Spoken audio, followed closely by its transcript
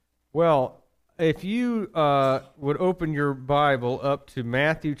Well, if you would open your Bible up to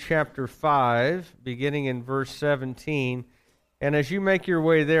Matthew chapter 5, beginning in verse 17, and as you make your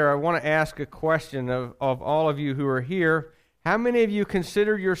way there, I want to ask a question of all of you who are here. How many of you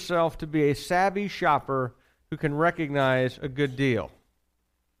consider yourself to be a savvy shopper who can recognize a good deal?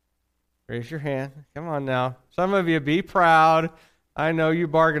 Raise your hand. Come on now. Some of you, be proud. I know you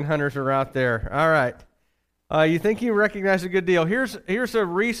bargain hunters are out there. All right. You think you recognize a good deal. Here's a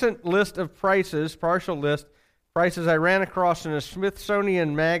recent list of prices, partial list, prices I ran across in a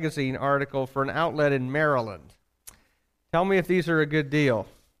Smithsonian Magazine article for an outlet in Maryland. Tell me if these are a good deal.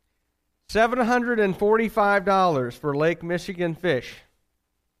 $745 for Lake Michigan fish.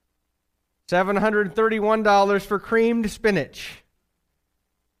 $731 for creamed spinach.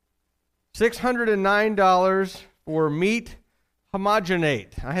 $609 for meat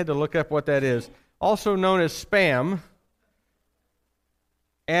homogenate. I had to look up what that is. Also known as Spam.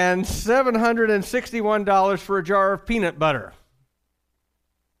 And $761 for a jar of peanut butter.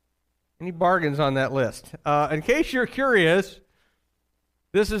 Any bargains on that list? In case you're curious,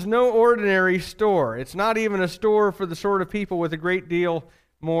 this is no ordinary store. It's not even a store for the sort of people with a great deal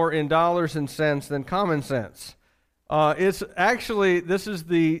more in dollars and cents than common sense. It's actually, this is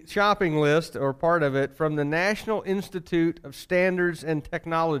the shopping list, or part of it, from the National Institute of Standards and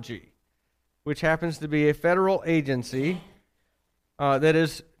Technology, which happens to be a federal agency that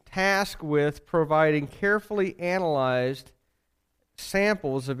is tasked with providing carefully analyzed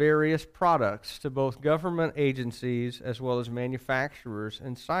samples of various products to both government agencies as well as manufacturers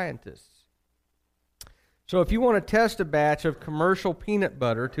and scientists. So if you want to test a batch of commercial peanut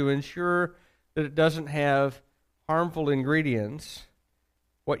butter to ensure that it doesn't have harmful ingredients,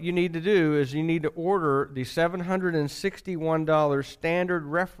 what you need to do is you need to order the $761 standard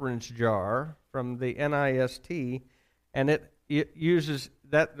reference jar from the NIST, and it uses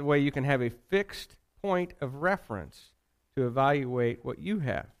that the way you can have a fixed point of reference to evaluate what you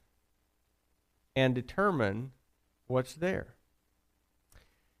have and determine what's there.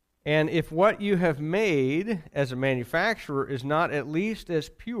 And if what you have made as a manufacturer is not at least as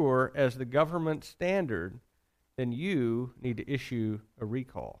pure as the government standard, then you need to issue a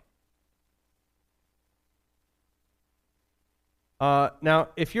recall. Now,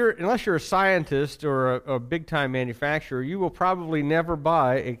 unless you're a scientist or a big-time manufacturer, you will probably never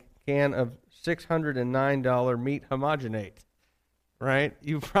buy a can of $609 meat homogenate, right?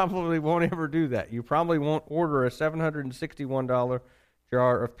 You probably won't ever do that. You probably won't order a $761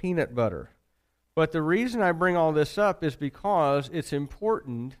 jar of peanut butter. But the reason I bring all this up is because it's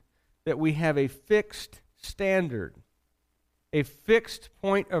important that we have a fixed standard, a fixed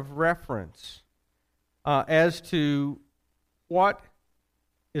point of reference as to what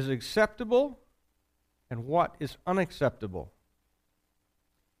is acceptable and what is unacceptable.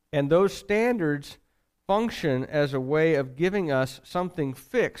 And those standards function as a way of giving us something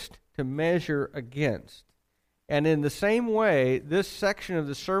fixed to measure against. And in the same way, this section of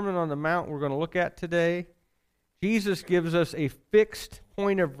the Sermon on the Mount we're going to look at today, Jesus gives us a fixed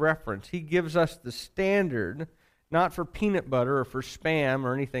point of reference. He gives us the standard, not for peanut butter or for Spam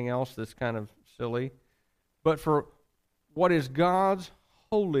or anything else that's kind of silly, but for what is God's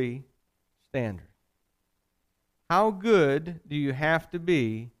holy standard. How good do you have to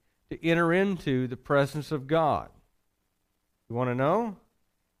be to enter into the presence of God? You want to know?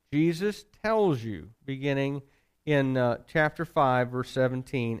 Jesus tells you, beginning in chapter 5, verse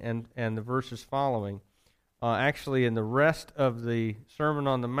 17, and the verses following. Actually, in the rest of the Sermon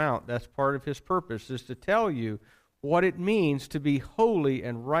on the Mount, that's part of his purpose, is to tell you what it means to be holy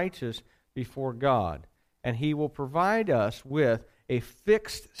and righteous before God. And he will provide us with a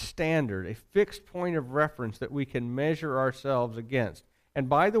fixed standard, a fixed point of reference that we can measure ourselves against. And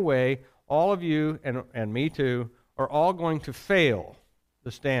by the way, all of you, and me too, are all going to fail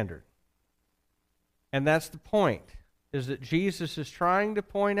the standard. And that's the point, is that Jesus is trying to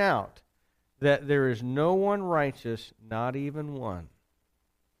point out that there is no one righteous, not even one.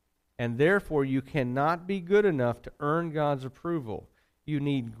 And therefore, you cannot be good enough to earn God's approval. You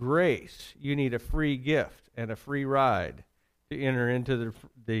need grace. You need a free gift and a free ride to enter into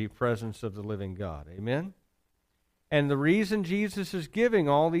the presence of the living God. Amen? And the reason Jesus is giving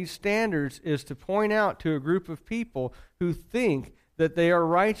all these standards is to point out to a group of people who think that they are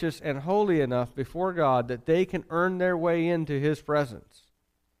righteous and holy enough before God that they can earn their way into his presence.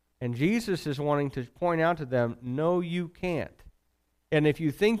 And Jesus is wanting to point out to them, no, you can't. And if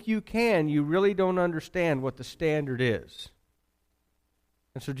you think you can, you really don't understand what the standard is.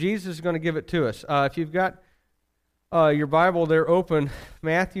 And so Jesus is going to give it to us. If you've got your Bible there open,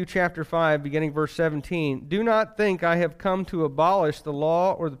 Matthew chapter 5, beginning verse 17. Do not think I have come to abolish the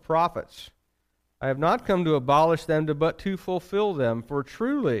law or the prophets. I have not come to abolish them, but to fulfill them. For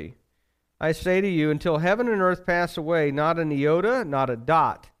truly, I say to you, until heaven and earth pass away, not an iota, not a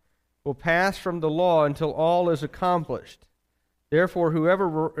dot, will pass from the law until all is accomplished. Therefore,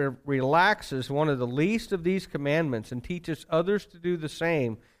 whoever relaxes one of the least of these commandments and teaches others to do the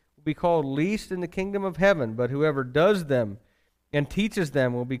same will be called least in the kingdom of heaven, but whoever does them and teaches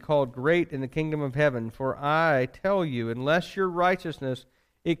them will be called great in the kingdom of heaven. For I tell you, unless your righteousness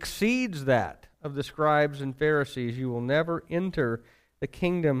exceeds that of the scribes and Pharisees, you will never enter the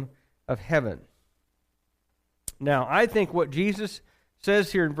kingdom of heaven. Now, I think what Jesus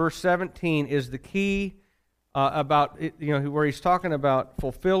says here in verse 17 is the key about, where he's talking about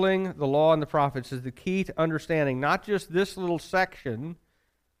fulfilling the law and the prophets is the key to understanding not just this little section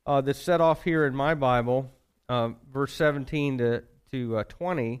that's set off here in my Bible, verse 17 to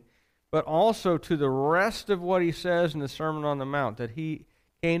 20, but also to the rest of what he says in the Sermon on the Mount, that he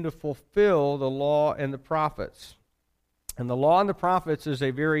came to fulfill the law and the prophets. And the law and the prophets is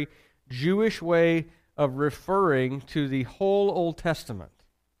a very Jewish way of referring to the whole Old Testament.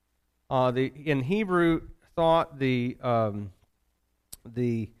 In Hebrew thought, the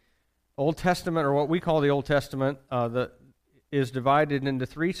Old Testament, or what we call the Old Testament, is divided into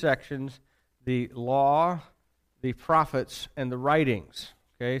three sections: the law, the prophets, and the writings.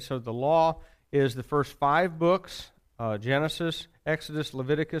 Okay, so the law is the first 5 books: Genesis, Exodus,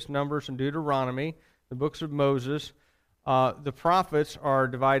 Leviticus, Numbers, and Deuteronomy, the books of Moses. The prophets are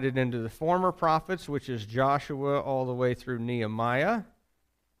divided into the former prophets, which is Joshua all the way through Nehemiah.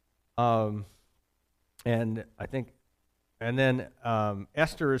 And then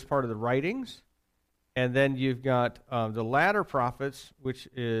Esther is part of the writings. And then you've got the latter prophets, which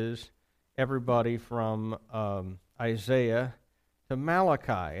is everybody from Isaiah to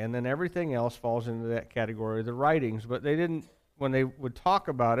Malachi. And then everything else falls into that category of the writings. But they didn't, when they would talk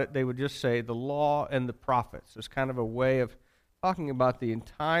about it, they would just say the law and the prophets. It's kind of a way of talking about the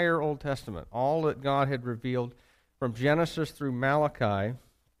entire Old Testament, all that God had revealed from Genesis through Malachi.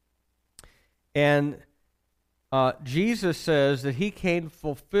 And Jesus says that he came to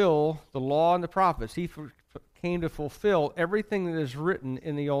fulfill the law and the prophets. He came to fulfill everything that is written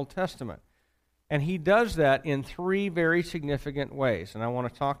in the Old Testament. And he does that in 3 very significant ways. And I want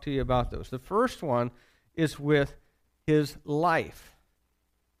to talk to you about those. The first one is with his life.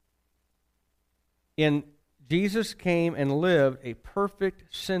 Jesus came and lived a perfect,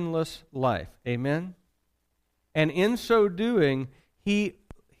 sinless life. Amen? And in so doing, he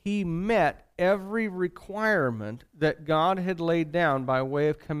met every requirement that God had laid down by way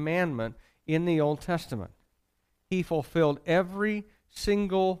of commandment in the Old Testament. He fulfilled every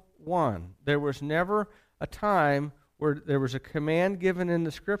single one. There was never a time where there was a command given in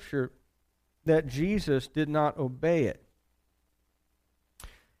the Scripture that Jesus did not obey it.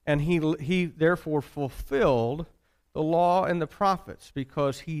 And he therefore fulfilled the law and the prophets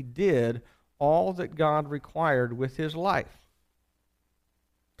because he did all that God required with his life.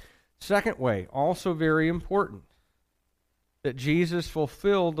 Second way, also very important, that Jesus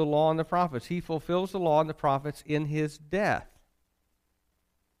fulfilled the law and the prophets. He fulfills the law and the prophets in his death.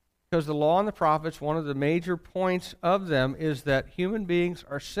 Because the law and the prophets, one of the major points of them is that human beings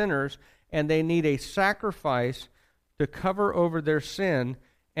are sinners and they need a sacrifice to cover over their sin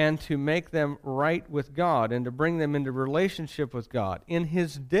and to make them right with God and to bring them into relationship with God. In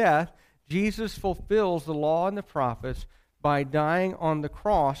his death, Jesus fulfills the law and the prophets by dying on the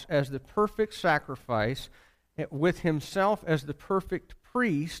cross as the perfect sacrifice, with himself as the perfect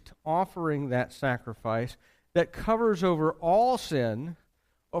priest offering that sacrifice that covers over all sin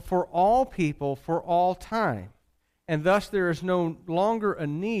for all people for all time. And thus there is no longer a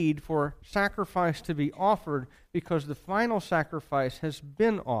need for sacrifice to be offered because the final sacrifice has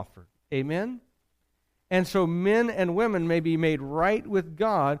been offered. Amen? And so men and women may be made right with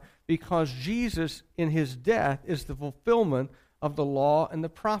God because Jesus, in his death, is the fulfillment of the law and the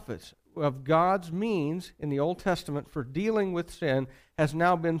prophets. Of God's means in the Old Testament for dealing with sin has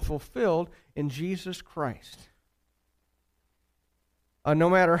now been fulfilled in Jesus Christ. No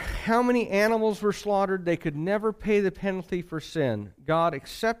matter how many animals were slaughtered, they could never pay the penalty for sin. God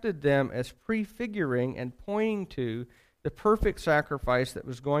accepted them as prefiguring and pointing to the perfect sacrifice that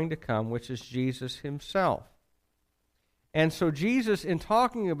was going to come, which is Jesus himself. And so Jesus, in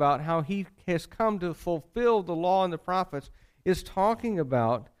talking about how he has come to fulfill the law and the prophets, is talking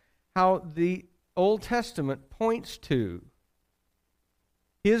about how the Old Testament points to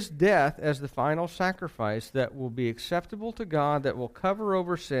his death as the final sacrifice that will be acceptable to God, that will cover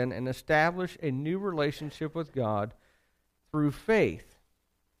over sin and establish a new relationship with God through faith,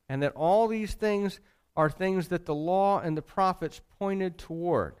 and that all these things are things that the law and the prophets pointed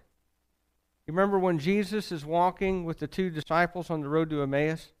toward. You remember when Jesus is walking with the two disciples on the road to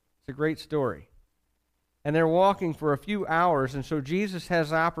Emmaus? It's a great story. And they're walking for a few hours, and so Jesus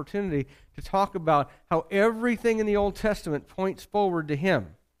has the opportunity to talk about how everything in the Old Testament points forward to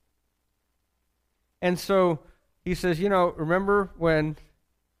him. And so he says, remember when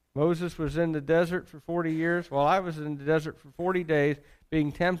Moses was in the desert for 40 years? Well, I was in the desert for 40 days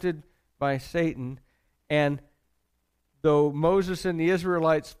being tempted by Satan, and though Moses and the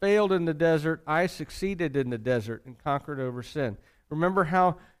Israelites failed in the desert, I succeeded in the desert and conquered over sin. Remember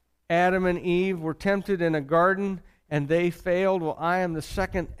how Adam and Eve were tempted in a garden and they failed? Well, I am the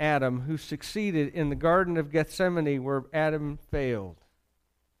second Adam who succeeded in the Garden of Gethsemane where Adam failed.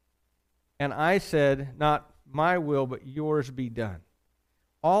 And I said, not my will, but yours be done.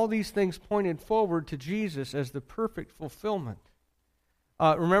 All these things pointed forward to Jesus as the perfect fulfillment.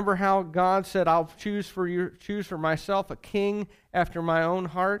 Remember how God said, I'll choose for myself a king after my own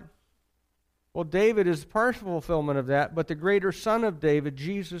heart? Well, David is the partial fulfillment of that, but the greater son of David,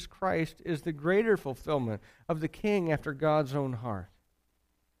 Jesus Christ, is the greater fulfillment of the king after God's own heart.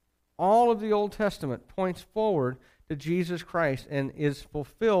 All of the Old Testament points forward to Jesus Christ and is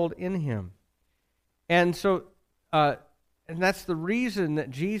fulfilled in him. And so, and that's the reason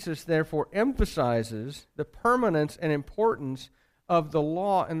that Jesus therefore emphasizes the permanence and importance of the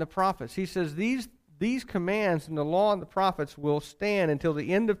law and the prophets. He says these commands in the law and the prophets will stand until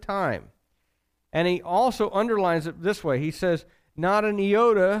the end of time. And he also underlines it this way. He says, not an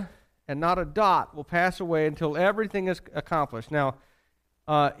iota and not a dot will pass away until everything is accomplished. Now,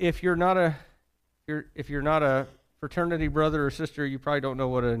 if you're not a fraternity brother or sister, you probably don't know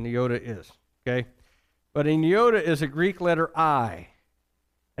what an iota is. Okay, but an iota is a Greek letter I,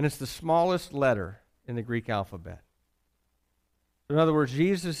 and it's the smallest letter in the Greek alphabet. In other words,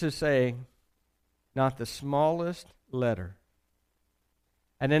 Jesus is saying, not the smallest letter.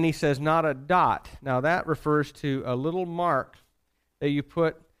 And then he says, not a dot. Now that refers to a little mark that you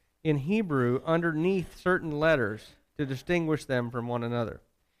put in Hebrew underneath certain letters to distinguish them from one another.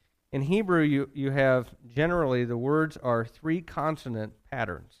 In Hebrew, you have, generally, the words are 3 consonant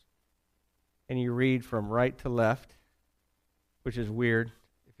patterns. And you read from right to left, which is weird.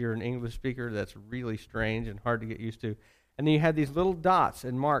 If you're an English speaker, that's really strange and hard to get used to. And then you have these little dots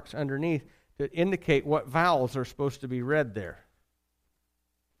and marks underneath to indicate what vowels are supposed to be read there.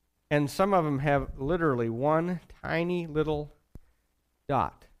 And some of them have literally one tiny little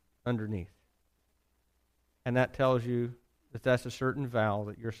dot underneath. And that tells you that that's a certain vowel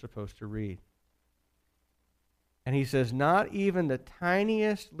that you're supposed to read. And he says, not even the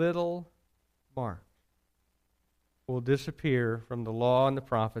tiniest little mark will disappear from the law and the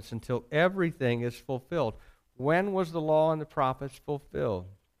prophets until everything is fulfilled. When was the law and the prophets fulfilled?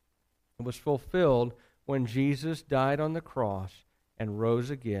 It was fulfilled when Jesus died on the cross and rose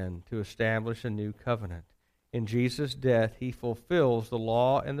again to establish a new covenant. In Jesus' death, he fulfills the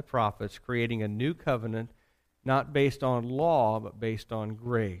law and the prophets, creating a new covenant, not based on law, but based on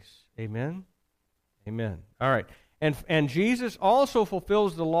grace. Amen? Amen. All right. And Jesus also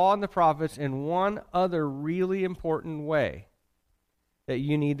fulfills the law and the prophets in one other really important way that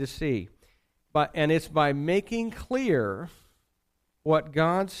you need to see. And it's by making clear what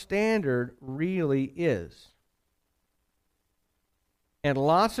God's standard really is. And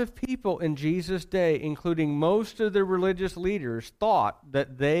lots of people in Jesus' day, including most of the religious leaders, thought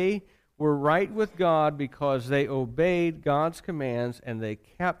that they were right with God because they obeyed God's commands and they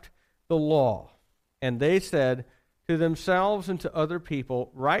kept the law. And they said to themselves and to other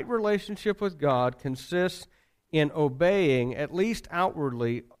people, right relationship with God consists in obeying, at least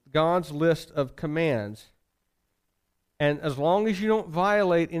outwardly, God's list of commands. And as long as you don't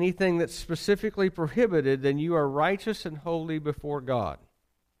violate anything that's specifically prohibited, then you are righteous and holy before God.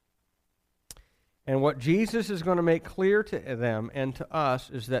 And what Jesus is going to make clear to them and to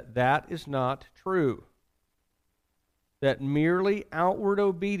us is that that is not true. That merely outward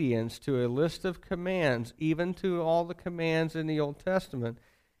obedience to a list of commands, even to all the commands in the Old Testament,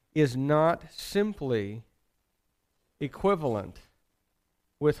 is not simply equivalent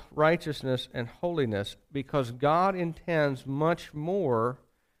with righteousness and holiness, because God intends much more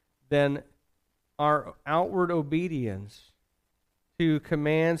than our outward obedience to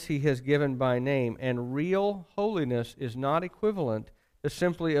commands he has given by name. And real holiness is not equivalent to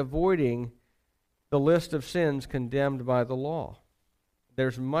simply avoiding the list of sins condemned by the law.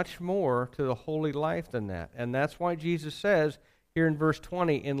 There's much more to the holy life than that. And that's why Jesus says here in verse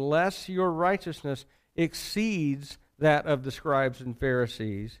 20, unless your righteousness exceeds that of the scribes and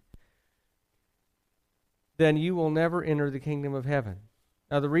Pharisees, then you will never enter the kingdom of heaven.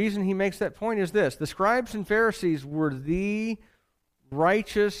 Now, the reason he makes that point is this. The scribes and Pharisees were the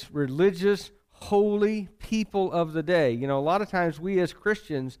righteous, religious, holy people of the day. You know, a lot of times we as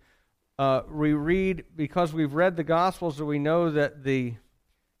Christians, we read, because we've read the Gospels, and we know that the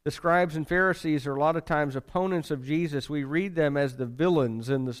scribes and Pharisees are a lot of times opponents of Jesus. We read them as the villains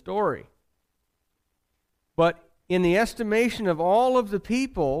in the story. But in the estimation of all of the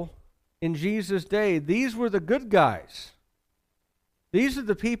people in Jesus' day, these were the good guys. These are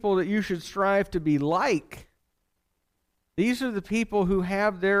the people that you should strive to be like. These are the people who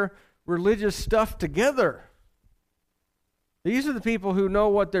have their religious stuff together. These are the people who know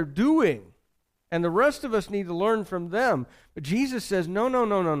what they're doing. And the rest of us need to learn from them. But Jesus says,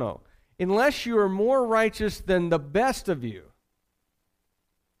 no. Unless you are more righteous than the best of you,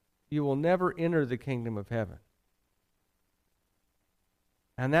 you will never enter the kingdom of heaven.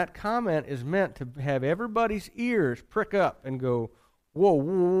 And that comment is meant to have everybody's ears prick up and go, whoa,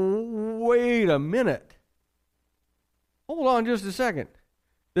 wait a minute. Hold on just a second.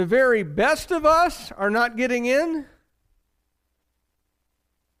 The very best of us are not getting in?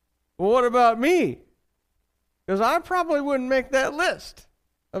 Well, what about me? Because I probably wouldn't make that list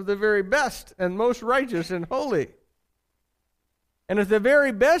of the very best and most righteous and holy. And if the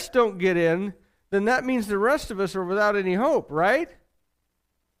very best don't get in, then that means the rest of us are without any hope, right?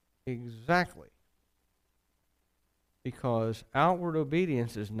 Exactly. Because outward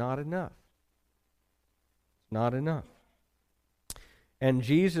obedience is not enough. It's not enough. And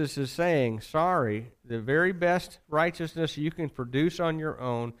Jesus is saying, sorry, the very best righteousness you can produce on your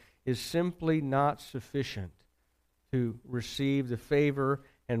own is simply not sufficient to receive the favor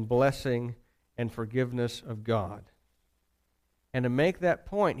and blessing and forgiveness of God. And to make that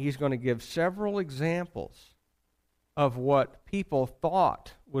point, he's going to give several examples of what people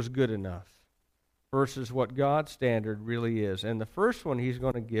thought was good enough versus what God's standard really is. And the first one he's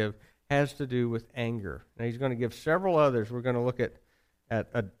going to give has to do with anger. Now he's going to give several others. We're going to look at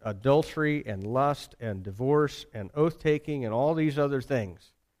adultery and lust and divorce and oath-taking and all these other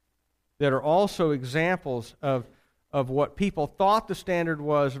things that are also examples of what people thought the standard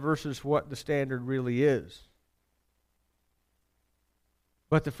was versus what the standard really is.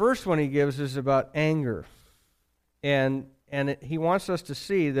 But the first one he gives is about anger. And he wants us to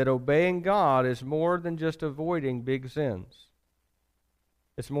see that obeying God is more than just avoiding big sins.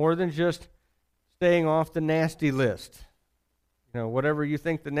 It's more than just staying off the nasty list. You know, whatever you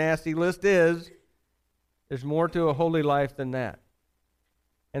think the nasty list is, there's more to a holy life than that.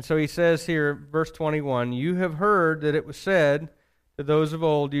 And so he says here, verse 21, you have heard that it was said to those of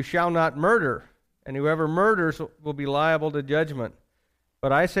old, you shall not murder, and whoever murders will be liable to judgment.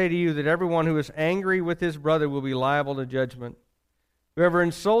 But I say to you that everyone who is angry with his brother will be liable to judgment. Whoever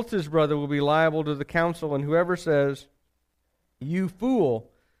insults his brother will be liable to the council, and whoever says, you fool,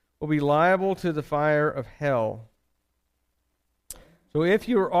 will be liable to the fire of hell. So if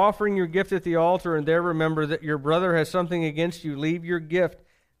you are offering your gift at the altar and there remember that your brother has something against you, leave your gift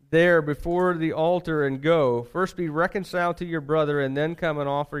there before the altar and go. First be reconciled to your brother and then come and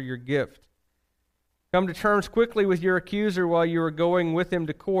offer your gift. Come to terms quickly with your accuser while you are going with him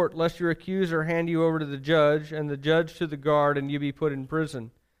to court, lest your accuser hand you over to the judge and the judge to the guard and you be put in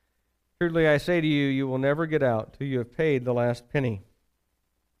prison. Truly I say to you, you will never get out till you have paid the last penny.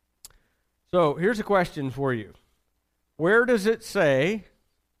 So here's a question for you. Where does it say,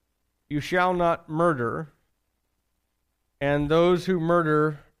 you shall not murder, and those who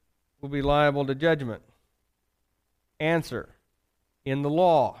murder will be liable to judgment? Answer, in the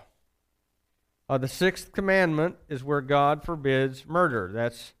law. The sixth commandment is where God forbids murder.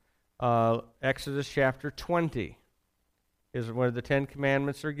 That's Exodus chapter 20 is where the 10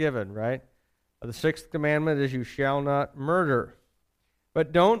 commandments are given, right? The sixth commandment is you shall not murder.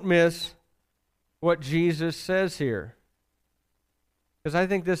 But don't miss what Jesus says here, because I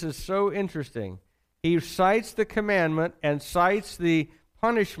think this is so interesting. He cites the commandment and cites the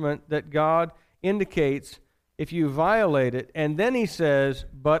punishment that God indicates if you violate it, and then he says,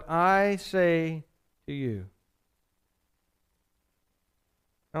 but I say to you.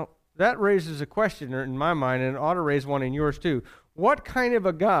 Now, that raises a question in my mind, and it ought to raise one in yours too. What kind of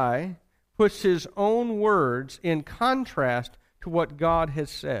a guy puts his own words in contrast to what God has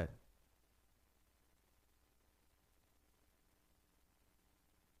said?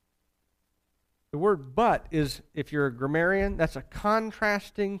 The word but is, if you're a grammarian, that's a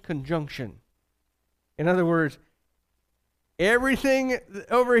contrasting conjunction. In other words, everything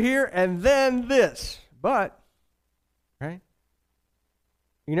over here and then this. But, right?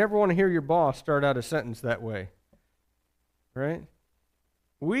 You never want to hear your boss start out a sentence that way. Right?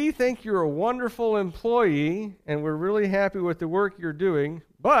 we think you're a wonderful employee, and we're really happy with the work you're doing,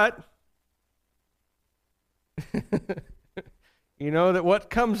 but you know that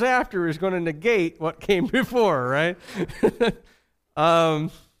what comes after is going to negate what came before, right?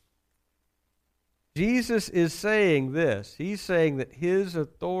 Jesus is saying this. He's saying that his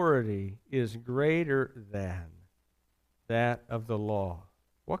authority is greater than that of the law.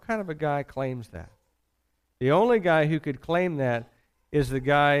 What kind of a guy claims that? The only guy who could claim that is the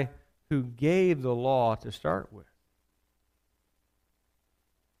guy who gave the law to start with.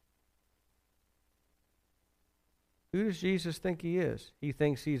 Who does Jesus think he is? He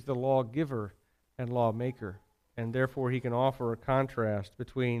thinks he's the lawgiver and lawmaker, and therefore he can offer a contrast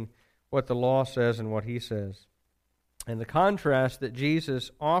between what the law says and what he says. And the contrast that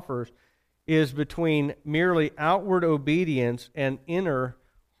Jesus offers is between merely outward obedience and inner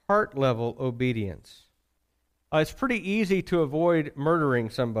heart-level obedience. It's pretty easy to avoid murdering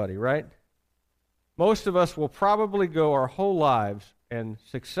somebody, right? Most of us will probably go our whole lives and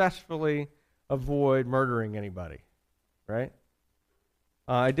successfully avoid murdering anybody, right?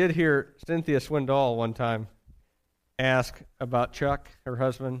 I did hear Cynthia Swindoll one time ask about Chuck, her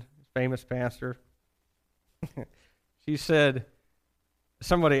husband, famous pastor. She said,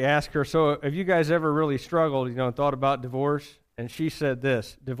 somebody asked her, so have you guys ever really struggled, and thought about divorce? And she said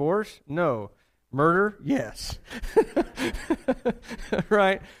this, divorce? No. Murder? Yes.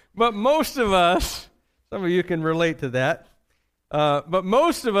 Right? But most of us, some of you can relate to that, but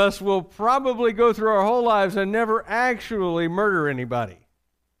most of us will probably go through our whole lives and never actually murder anybody.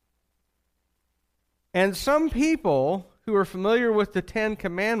 And some people who are familiar with the Ten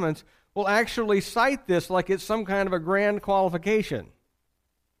Commandments will actually cite this like it's some kind of a grand qualification.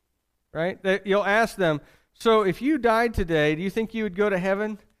 Right? You'll ask them, so if you died today, do you think you would go to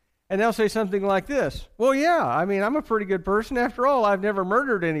heaven? And they'll say something like this, well, yeah, I'm a pretty good person. After all, I've never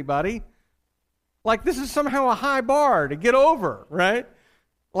murdered anybody. Like this is somehow a high bar to get over, right?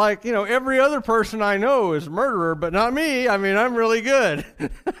 Like, every other person I know is a murderer, but not me. I'm really good.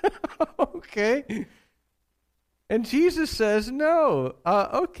 Okay. And Jesus says, no.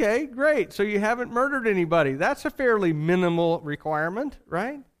 Okay, great. So you haven't murdered anybody. That's a fairly minimal requirement,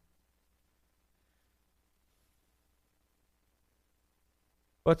 right?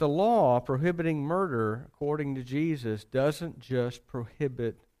 But the law prohibiting murder, according to Jesus, doesn't just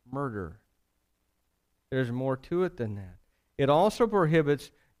prohibit murder. There's more to it than that. It also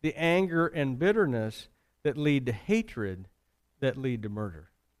prohibits the anger and bitterness that lead to hatred, that lead to murder.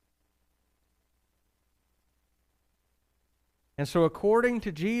 And so according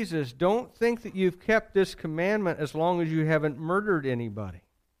to Jesus, don't think that you've kept this commandment as long as you haven't murdered anybody.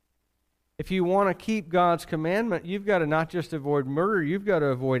 If you want to keep God's commandment, you've got to not just avoid murder, you've got to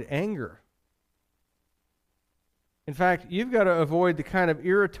avoid anger. In fact, you've got to avoid the kind of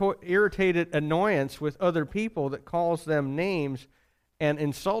irritated annoyance with other people that calls them names and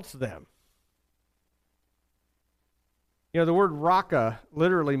insults them. The word raka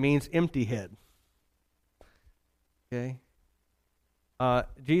literally means empty head. Okay?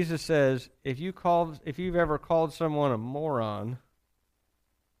 Jesus says, if you've ever called someone a moron,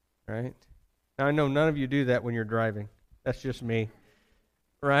 right? Now, I know none of you do that when you're driving. That's just me,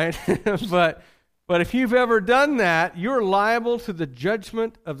 right? But if you've ever done that, you're liable to the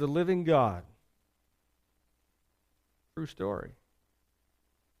judgment of the living God. True story.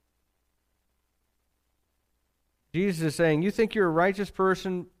 Jesus is saying, you think you're a righteous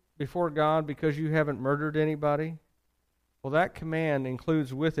person before God because you haven't murdered anybody? Well, that command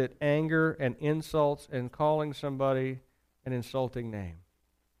includes with it anger and insults and calling somebody an insulting name.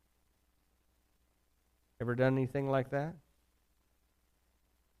 Ever done anything like that?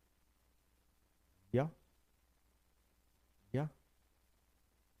 Yeah. Yeah.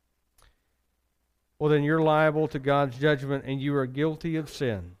 Well, then you're liable to God's judgment, and you are guilty of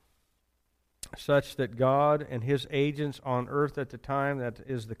sin, such that God and his agents on earth at the time, that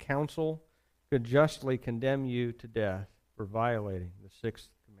is the council, could justly condemn you to death for violating the sixth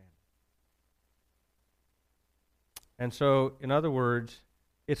commandment. And so, in other words,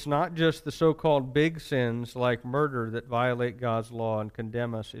 it's not just the so-called big sins like murder that violate God's law and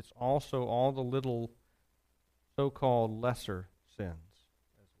condemn us. It's also all the little so-called lesser sins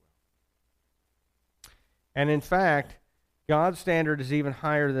as well. And in fact, God's standard is even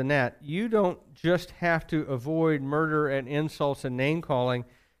higher than that. You don't just have to avoid murder and insults and name-calling.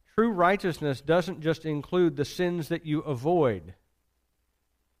 True righteousness doesn't just include the sins that you avoid.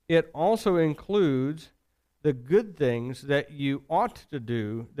 It also includes the good things that you ought to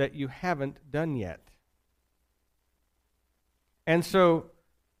do that you haven't done yet. And so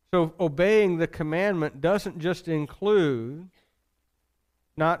obeying the commandment doesn't just include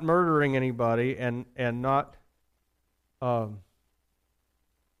not murdering anybody and not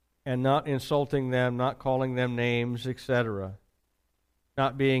insulting them, not calling them names, etc.,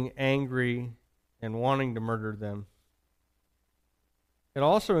 not being angry and wanting to murder them. It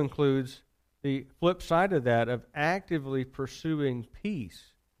also includes the flip side of that, of actively pursuing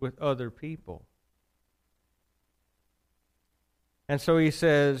peace with other people. And so he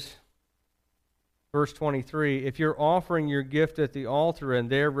says, verse 23, if you're offering your gift at the altar and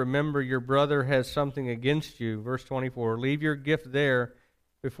there remember your brother has something against you, verse 24, leave your gift there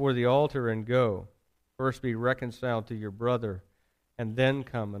before the altar and go. First be reconciled to your brother and then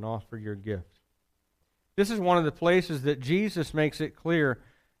come and offer your gift. This is one of the places that Jesus makes it clear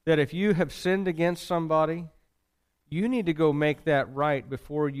that if you have sinned against somebody, you need to go make that right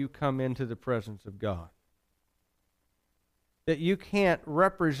before you come into the presence of God. That you can't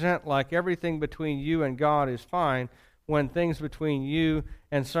represent like everything between you and God is fine when things between you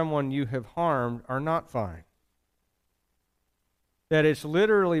and someone you have harmed are not fine. That it's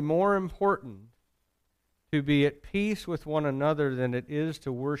literally more important to be at peace with one another than it is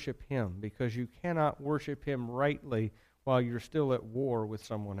to worship Him, because you cannot worship Him rightly while you're still at war with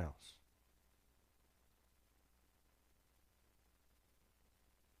someone else.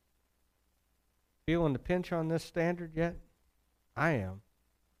 Feeling the pinch on this standard yet? I am.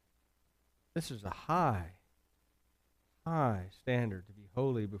 This is a high standard to be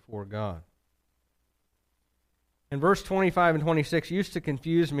holy before God. And verse 25 and 26 used to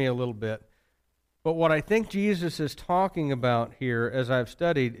confuse me a little bit. But what I think Jesus is talking about here, as I've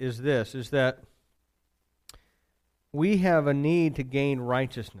studied, is this, is that we have a need to gain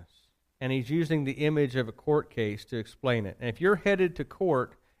righteousness. And he's using the image of a court case to explain it. And if you're headed to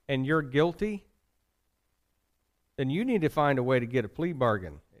court and you're guilty, then you need to find a way to get a plea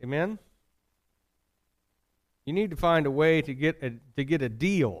bargain. Amen? You need to find a way to get a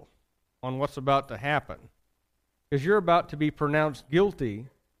deal on what's about to happen. Because you're about to be pronounced guilty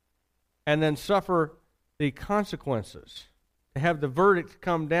and then suffer the consequences, to have the verdict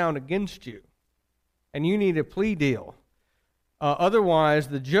come down against you. And you need a plea deal. Otherwise,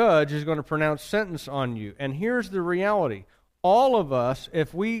 the judge is going to pronounce sentence on you. And here's the reality. All of us,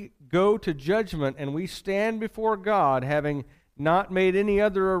 if we go to judgment and we stand before God having not made any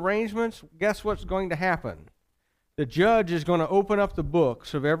other arrangements, guess what's going to happen? The judge is going to open up the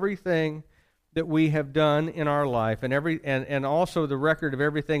books of everything that we have done in our life, and also the record of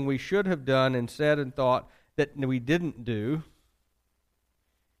everything we should have done and said and thought that we didn't do.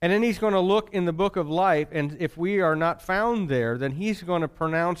 And then he's going to look in the book of life, and if we are not found there, then he's going to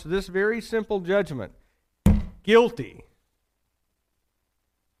pronounce this very simple judgment: guilty.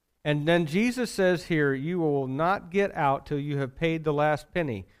 And then Jesus says here, you will not get out till you have paid the last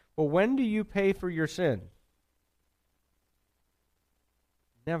penny. Well, when do you pay for your sin?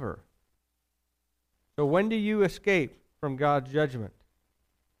 Never. So when do you escape from God's judgment?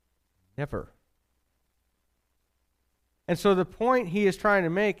 Never. And so the point he is trying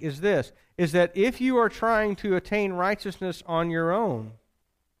to make is this, is that if you are trying to attain righteousness on your own,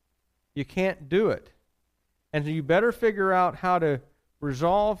 you can't do it. And so you better figure out how to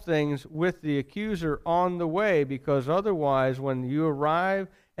resolve things with the accuser on the way, because otherwise, when you arrive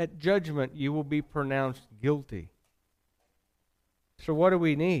at judgment, you will be pronounced guilty. So what do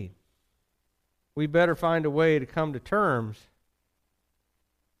we need? We better find a way to come to terms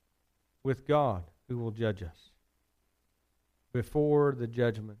with God, who will judge us before the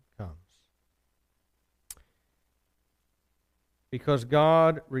judgment comes. Because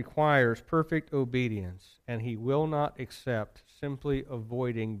God requires perfect obedience, and He will not accept simply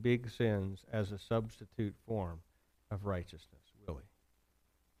avoiding big sins as a substitute form of righteousness, will He?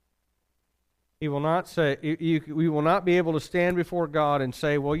 He will not say, we will not be able to stand before God and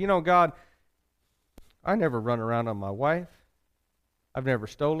say, well, you know, God, I never run around on my wife. I've never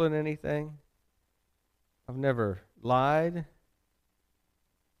stolen anything. I've never lied.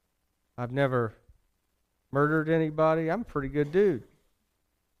 I've never murdered anybody. I'm a pretty good dude.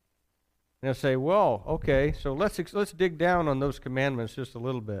 And they'll say, well, okay, so let's dig down on those commandments just a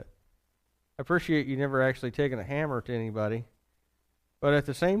little bit. I appreciate you never actually taking a hammer to anybody. But at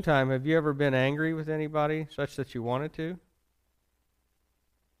the same time, have you ever been angry with anybody such that you wanted to?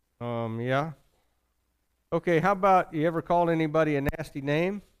 Yeah. Okay, how about you ever called anybody a nasty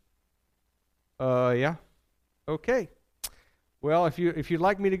name? Yeah. Okay. Well, if you'd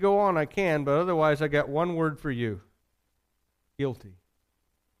like me to go on, I can, but otherwise I got one word for you. Guilty.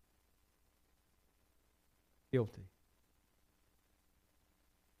 Guilty.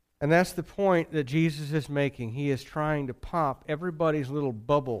 And that's the point that Jesus is making. He is trying to pop everybody's little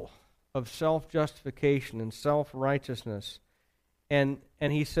bubble of self-justification and self-righteousness And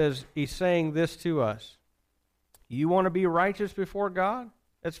he says, he's saying this to us. You want to be righteous before God?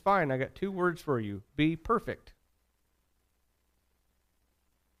 That's fine. I got 2 words for you. Be perfect.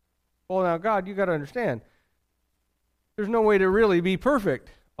 Well, now, God, you got to understand, there's no way to really be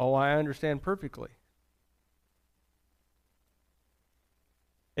perfect. Oh, I understand perfectly.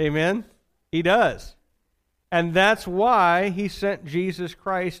 Amen? He does. And that's why he sent Jesus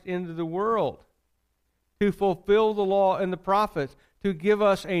Christ into the world, to fulfill the law and the prophets, to give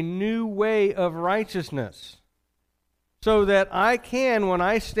us a new way of righteousness, so that I can, when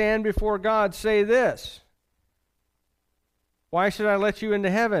I stand before God, say this: why should I let you into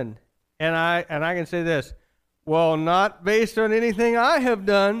heaven? And I can say this: well, not based on anything I have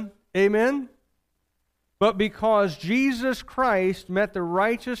done, amen, but because Jesus Christ met the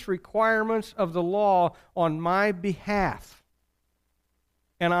righteous requirements of the law on my behalf.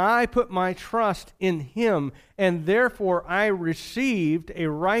 And I put my trust in him, and therefore I received a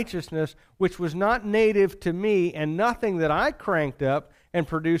righteousness which was not native to me and nothing that I cranked up and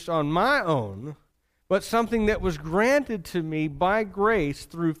produced on my own, but something that was granted to me by grace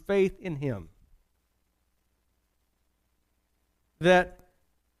through faith in him. That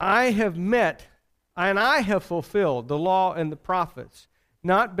I have met and I have fulfilled the law and the prophets,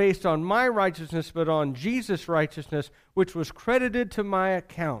 not based on my righteousness, but on Jesus' righteousness, which was credited to my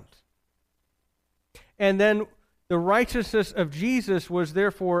account. And then the righteousness of Jesus was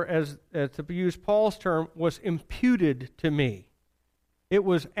therefore, as to use Paul's term, was imputed to me. It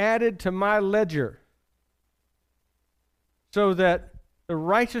was added to my ledger, so that the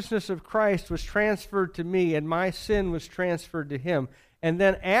righteousness of Christ was transferred to me and my sin was transferred to him. And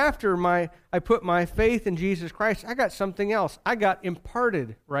then after I put my faith in Jesus Christ, I got something else. I got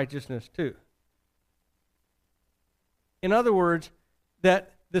imparted righteousness too. In other words,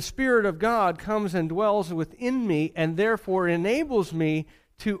 that the Spirit of God comes and dwells within me and therefore enables me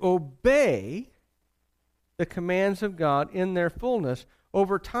to obey the commands of God in their fullness.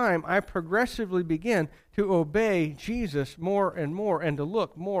 Over time, I progressively begin to obey Jesus more and more and to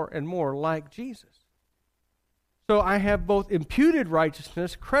look more and more like Jesus. So I have both imputed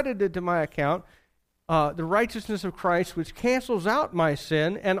righteousness credited to my account, the righteousness of Christ which cancels out my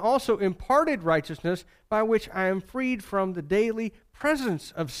sin, and also imparted righteousness by which I am freed from the daily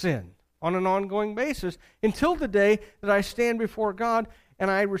presence of sin on an ongoing basis until the day that I stand before God and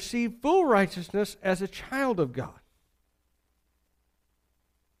I receive full righteousness as a child of God.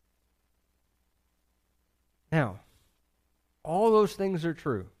 Now, all those things are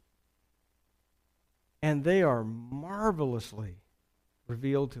true. And they are marvelously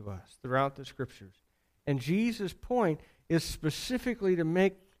revealed to us throughout the Scriptures. And Jesus' point is specifically to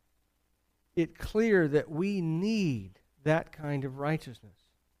make it clear that we need that kind of righteousness.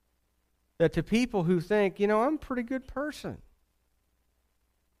 That to people who think, I'm a pretty good person,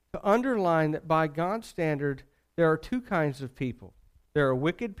 to underline that by God's standard, there are 2 kinds of people. There are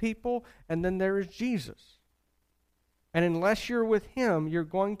wicked people, and then there is Jesus. And unless you're with him, you're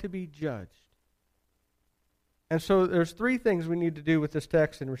going to be judged. And so there's 3 things we need to do with this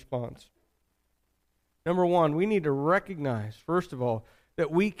text in response. Number 1, we need to recognize, first of all,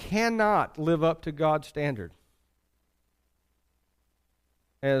 that we cannot live up to God's standard.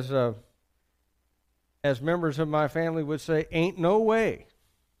 As members of my family would say, ain't no way.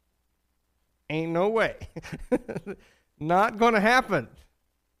 Ain't no way. Not going to happen.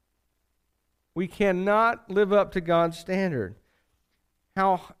 We cannot live up to God's standard.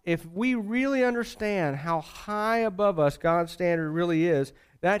 If we really understand how high above us God's standard really is,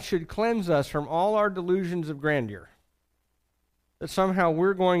 that should cleanse us from all our delusions of grandeur. That somehow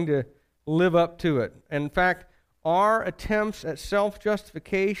we're going to live up to it. And in fact, our attempts at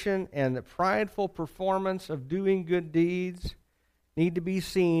self-justification and the prideful performance of doing good deeds need to be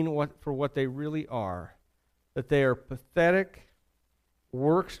seen for what they really are. That they are pathetic,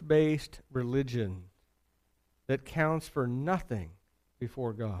 works-based religion that counts for nothing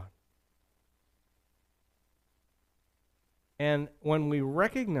before God. And when we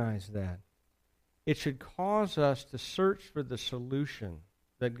recognize that, it should cause us to search for the solution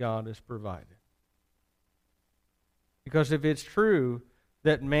that God has provided. Because if it's true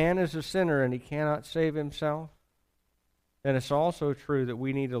that man is a sinner and he cannot save himself, then it's also true that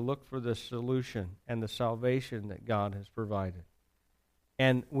we need to look for the solution and the salvation that God has provided.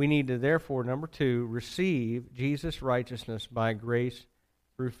 And we need to, therefore, number 2, receive Jesus' righteousness by grace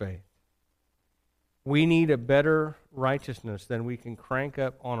through faith. We need a better righteousness than we can crank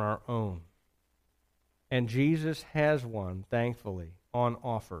up on our own. And Jesus has one, thankfully, on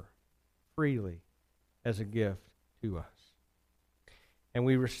offer, freely, as a gift to us. And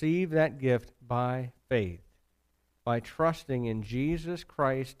we receive that gift by faith. by trusting in Jesus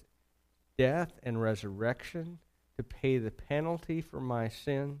Christ's death and resurrection to pay the penalty for my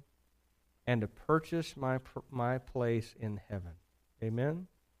sin and to purchase my place in heaven. Amen?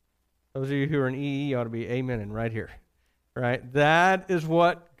 Those of you who are in EE ought to be amening right here. Right? That is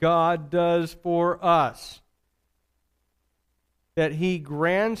what God does for us. That He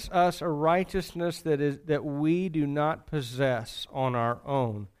grants us a righteousness that we do not possess on our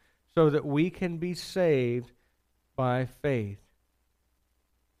own, so that we can be saved by faith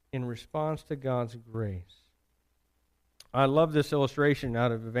in response to God's grace. I love this illustration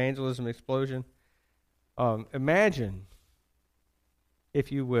out of Evangelism Explosion. Imagine,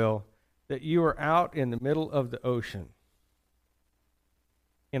 if you will, that you are out in the middle of the ocean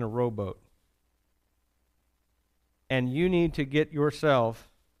in a rowboat, and you need to get yourself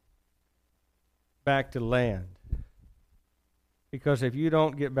back to land. Because if you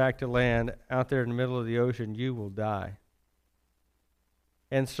don't get back to land out there in the middle of the ocean, you will die.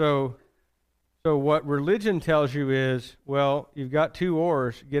 And so what religion tells you is, well, you've got 2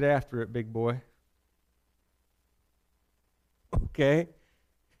 oars, get after it, big boy. Okay?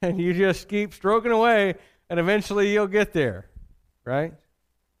 And you just keep stroking away, and eventually you'll get there. Right?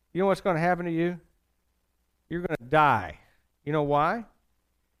 You know what's going to happen to you? You're going to die. You know why?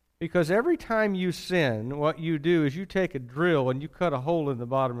 Because every time you sin, what you do is you take a drill and you cut a hole in the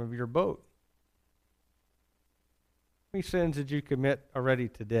bottom of your boat. How many sins did you commit already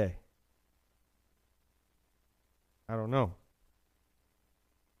today? I don't know.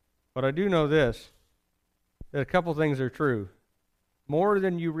 But I do know this, that a couple things are true. More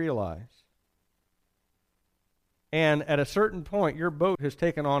than you realize. And at a certain point, your boat has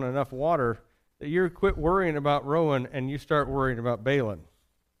taken on enough water that you quit worrying about rowing and you start worrying about bailing.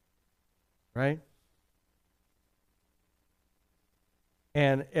 Right?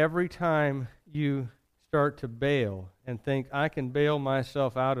 And every time you start to bail and think, I can bail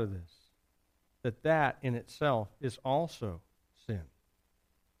myself out of this, that in itself is also sin.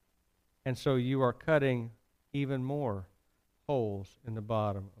 And so you are cutting even more holes in the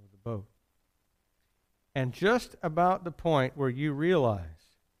bottom of the boat. And just about the point where you realize,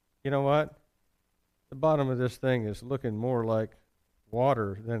 you know what? The bottom of this thing is looking more like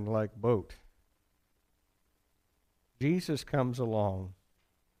water than like boat. Jesus comes along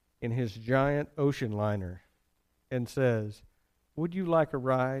in his giant ocean liner and says, would you like a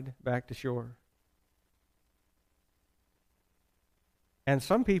ride back to shore? And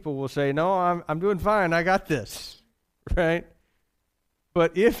some people will say, no, I'm doing fine, I got this, right?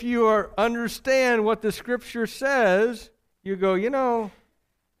 But if you understand what the Scripture says, you go, you know,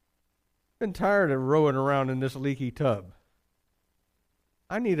 I've been tired of rowing around in this leaky tub.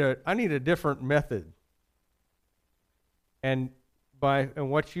 I need a different method. And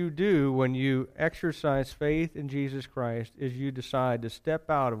what you do when you exercise faith in Jesus Christ is you decide to step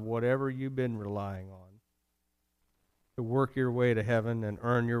out of whatever you've been relying on to work your way to heaven and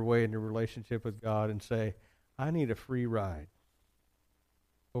earn your way into relationship with God and say, I need a free ride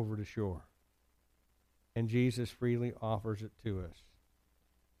over to shore. And Jesus freely offers it to us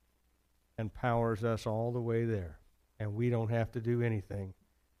and powers us all the way there. And we don't have to do anything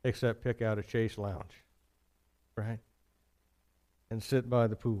except pick out a Chase Lounge, right? And sit by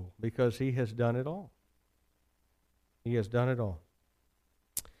the pool because he has done it all. He has done it all.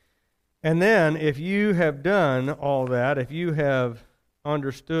 And then if you have done all that, if you have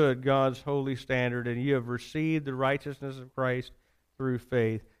understood God's holy standard and you have received the righteousness of Christ through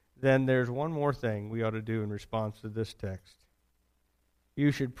faith, then there's one more thing we ought to do in response to this text.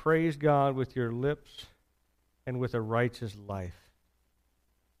 You should praise God with your lips and with a righteous life.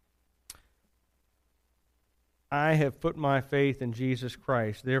 I have put my faith in Jesus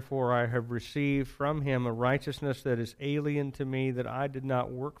Christ. Therefore, I have received from him a righteousness that is alien to me, that I did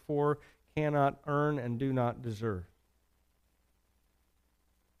not work for, cannot earn, and do not deserve.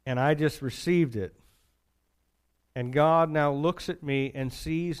 And I just received it. And God now looks at me and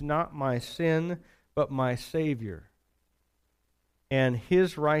sees not my sin, but my Savior, and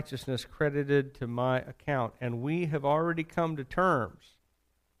his righteousness credited to my account. And we have already come to terms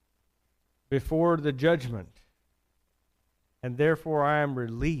before the judgment. And therefore I am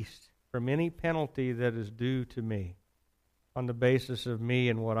released from any penalty that is due to me on the basis of me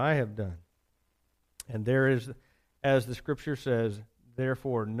and what I have done. And there is, as the Scripture says,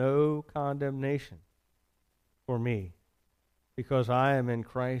 therefore no condemnation for me, because I am in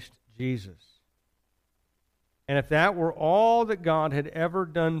Christ Jesus. And if that were all that God had ever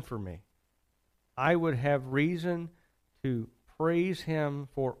done for me, I would have reason to praise him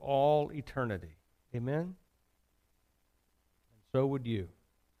for all eternity. Amen? And so would you.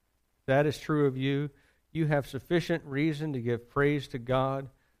 If that is true of you, you have sufficient reason to give praise to God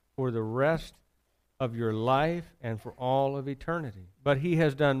for the rest of your life and for all of eternity. But He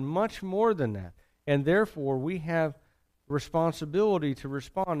has done much more than that. And therefore, we have responsibility to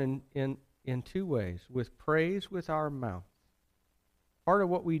respond in two ways: with praise with our mouth. Part of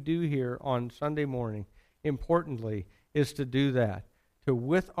what we do here on Sunday morning, importantly, is to do that, to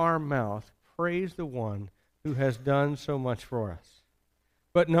with our mouth praise the one who has done so much for us.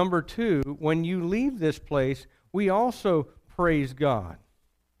 But number two, when you leave this place, we also praise God.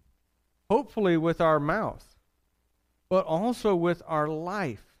 Hopefully with our mouth, but also with our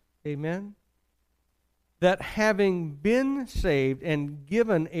life. Amen? That having been saved and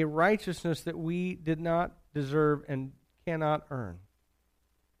given a righteousness that we did not deserve and cannot earn,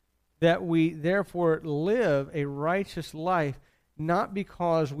 that we therefore live a righteous life, not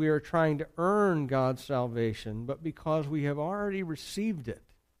because we are trying to earn God's salvation, but because we have already received it.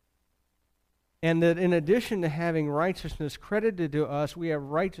 And that in addition to having righteousness credited to us, we have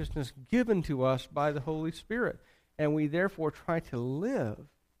righteousness given to us by the Holy Spirit. And we therefore try to live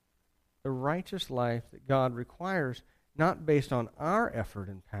the righteous life that God requires, not based on our effort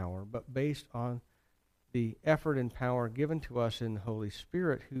and power, but based on the effort and power given to us in the Holy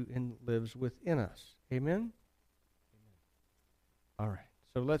Spirit who lives within us. Amen? All right,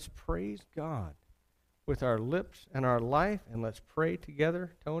 so let's praise God with our lips and our life, and let's pray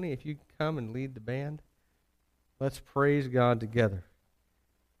together. Tony, if you can come and lead the band, let's praise God together.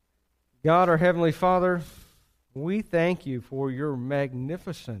 God, our Heavenly Father, we thank you for your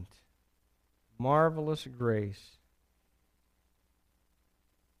magnificent, marvelous grace.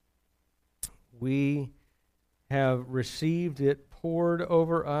 We have received it poured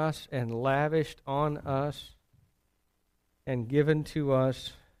over us and lavished on us and given to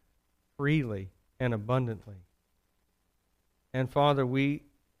us freely and abundantly. And Father, we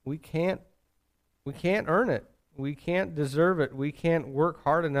can't earn it. We can't deserve it. We can't work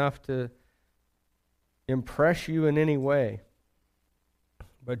hard enough to impress you in any way.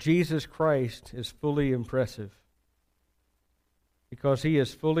 But Jesus Christ is fully impressive, because he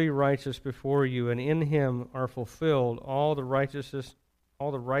is fully righteous before you, and in him are fulfilled all the righteous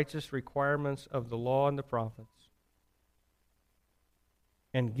requirements of the law and the prophets,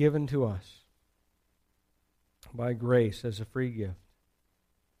 and given to us by grace as a free gift.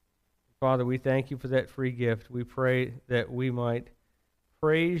 Father, we thank you for that free gift. We pray that we might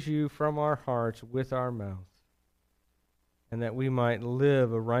praise you from our hearts with our mouth, and that we might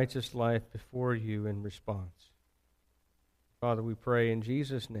live a righteous life before you in response. Father, we pray in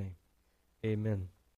Jesus' name. Amen.